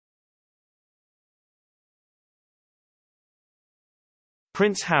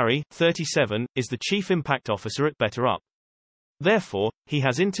Prince Harry, 37, is the Chief Impact Officer at Better Up. Therefore, he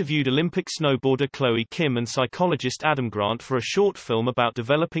has interviewed Olympic snowboarder Chloe Kim and psychologist Adam Grant for a short film about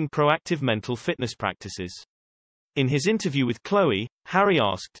developing proactive mental fitness practices. In his interview with Chloe, Harry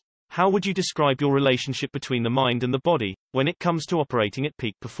asked, "How would you describe your relationship between the mind and the body, when it comes to operating at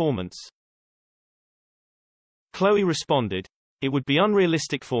peak performance?" Chloe responded, "It would be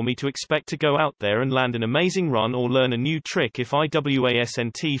unrealistic for me to expect to go out there and land an amazing run or learn a new trick if I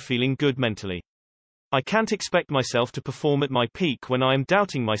wasn't feeling good mentally. I can't expect myself to perform at my peak when I am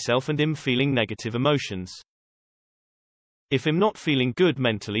doubting myself and am feeling negative emotions. If I'm not feeling good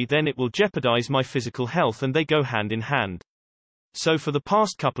mentally, then it will jeopardize my physical health, and they go hand in hand. So for the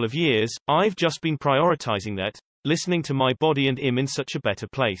past couple of years, I've just been prioritizing that, listening to my body, and am in such a better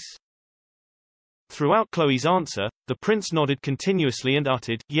place." Throughout Chloe's answer, the prince nodded continuously and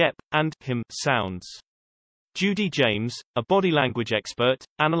uttered "yep" and "him" sounds. Judi James, a body language expert,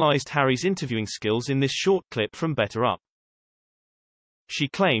 analyzed Harry's interviewing skills in this short clip from Better Up. She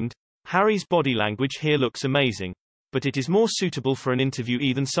claimed, "Harry's body language here looks amazing. But it is more suitable for an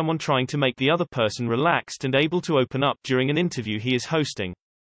interviewee than someone trying to make the other person relaxed and able to open up during an interview he is hosting.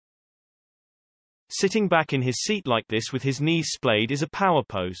 Sitting back in his seat like this with his knees splayed is a power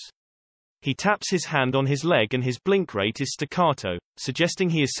pose. He taps his hand on his leg and his blink rate is staccato, suggesting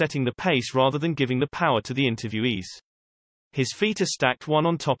he is setting the pace rather than giving the power to the interviewees. His feet are stacked one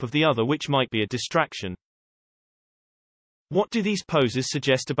on top of the other, which might be a distraction." What do these poses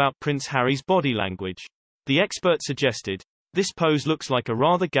suggest about Prince Harry's body language? The expert suggested, "This pose looks like a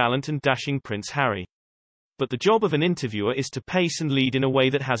rather gallant and dashing Prince Harry. But the job of an interviewer is to pace and lead in a way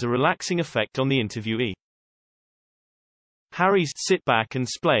that has a relaxing effect on the interviewee." Harry's "sit back and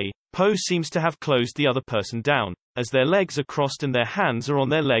splay" pose seems to have closed the other person down, as their legs are crossed and their hands are on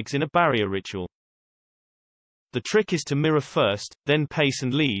their legs in a barrier ritual. The trick is to mirror first, then pace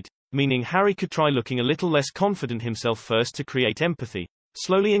and lead, meaning Harry could try looking a little less confident himself first to create empathy,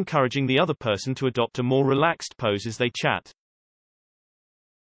 slowly encouraging the other person to adopt a more relaxed pose as they chat.